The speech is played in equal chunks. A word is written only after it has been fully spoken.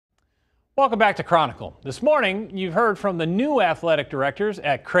Welcome back to Chronicle. This morning, you've heard from the new athletic directors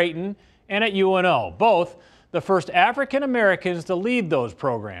at Creighton and at UNO, both the first African Americans to lead those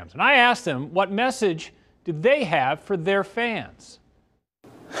programs. And I asked them what message did they have for their fans.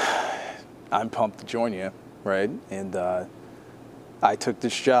 I'm pumped to join you, right? And I took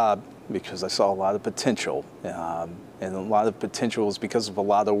this job because I saw a lot of potential. And a lot of potential is because of a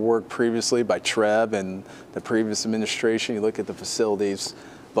lot of work previously by Trev and the previous administration. You look at the facilities,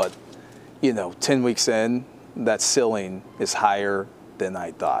 but 10 weeks in, that ceiling is higher than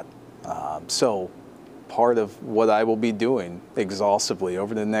I thought. So part of what I will be doing exhaustively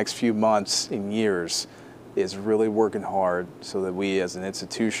over the next few months and years is really working hard so that we as an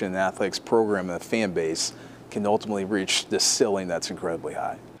institution, an athletics program, and a fan base can ultimately reach this ceiling that's incredibly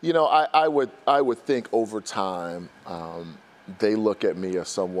high. I would think over time, they look at me as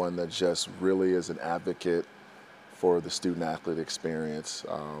someone that just really is an advocate for the student-athlete experience.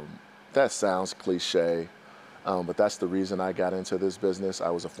 That sounds cliche, but that's the reason I got into this business. I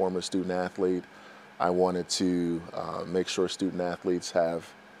was a former student-athlete. I wanted to make sure student-athletes have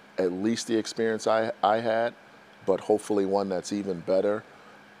at least the experience I had, but hopefully one that's even better.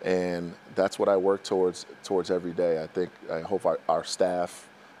 And that's what I work towards every day. I hope our staff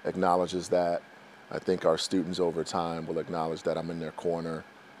acknowledges that. I think our students over time will acknowledge that I'm in their corner.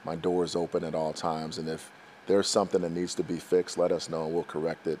 My door is open at all times, and if there's something that needs to be fixed, let us know and we'll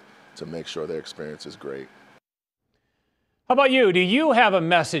correct it to make sure their experience is great. How about you? Do you have a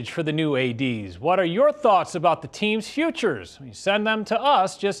message for the new ADs? What are your thoughts about the team's futures? You send them to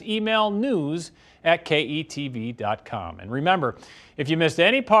us. Just email news@ketv.com. And remember, if you missed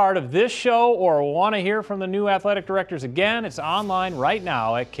any part of this show or want to hear from the new athletic directors again, it's online right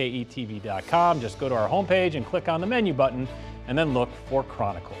now at ketv.com. Just go to our homepage and click on the menu button and then look for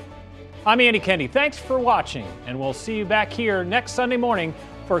Chronicle. I'm Andy Kendi. Thanks for watching, and we'll see you back here next Sunday morning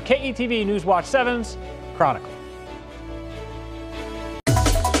for KETV Newswatch 7's Chronicle.